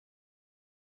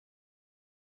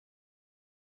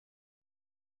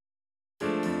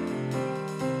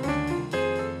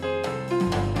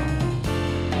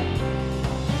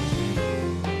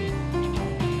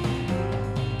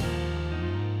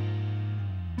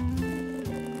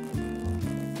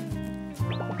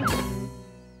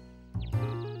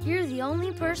the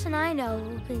only person I know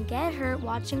who can get hurt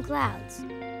watching clouds.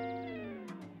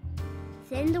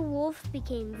 Then the wolf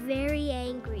became very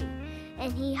angry,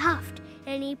 and he huffed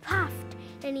and he puffed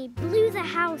and he blew the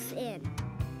house in.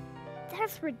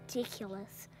 That's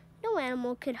ridiculous. No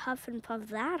animal could huff and puff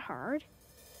that hard.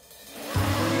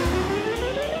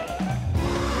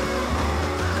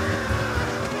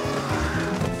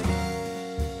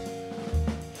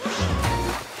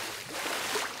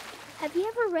 Have you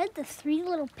ever read The Three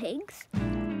Little Pigs?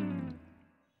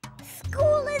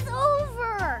 School is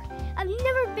over! I've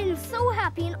never been so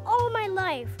happy in all my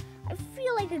life. I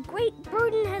feel like a great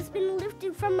burden has been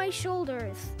lifted from my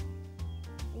shoulders.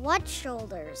 What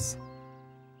shoulders?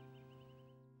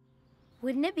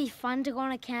 Wouldn't it be fun to go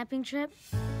on a camping trip?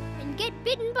 And get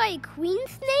bitten by a queen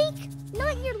snake?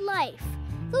 Not your life.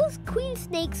 Those queen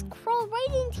snakes crawl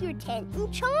right into your tent and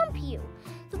chomp you.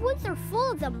 The woods are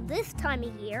full of them this time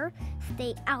of year.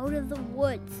 Stay out of the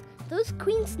woods. Those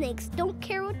queen snakes don't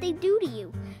care what they do to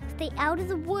you. Stay out of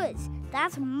the woods.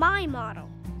 That's my motto.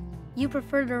 You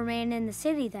prefer to remain in the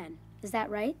city then, is that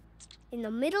right? In the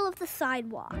middle of the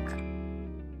sidewalk.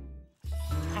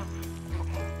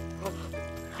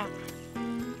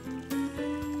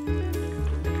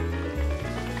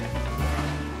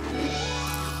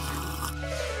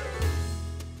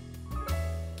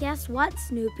 Guess what,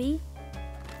 Snoopy?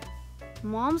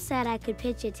 Mom said I could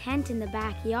pitch a tent in the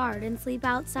backyard and sleep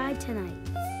outside tonight.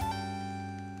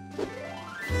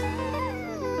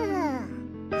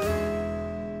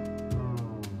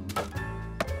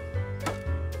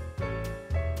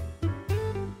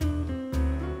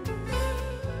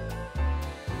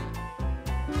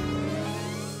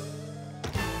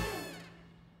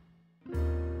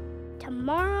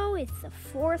 Tomorrow is the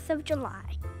 4th of July.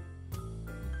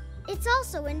 It's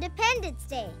also Independence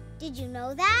Day. Did you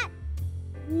know that?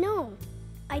 No,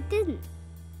 I didn't.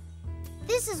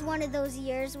 This is one of those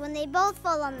years when they both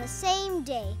fall on the same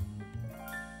day.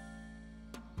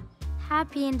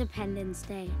 Happy Independence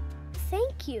Day.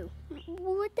 Thank you.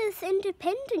 What does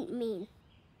independent mean?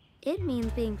 It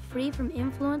means being free from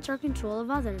influence or control of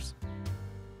others.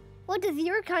 What does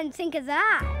your kind think of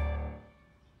that?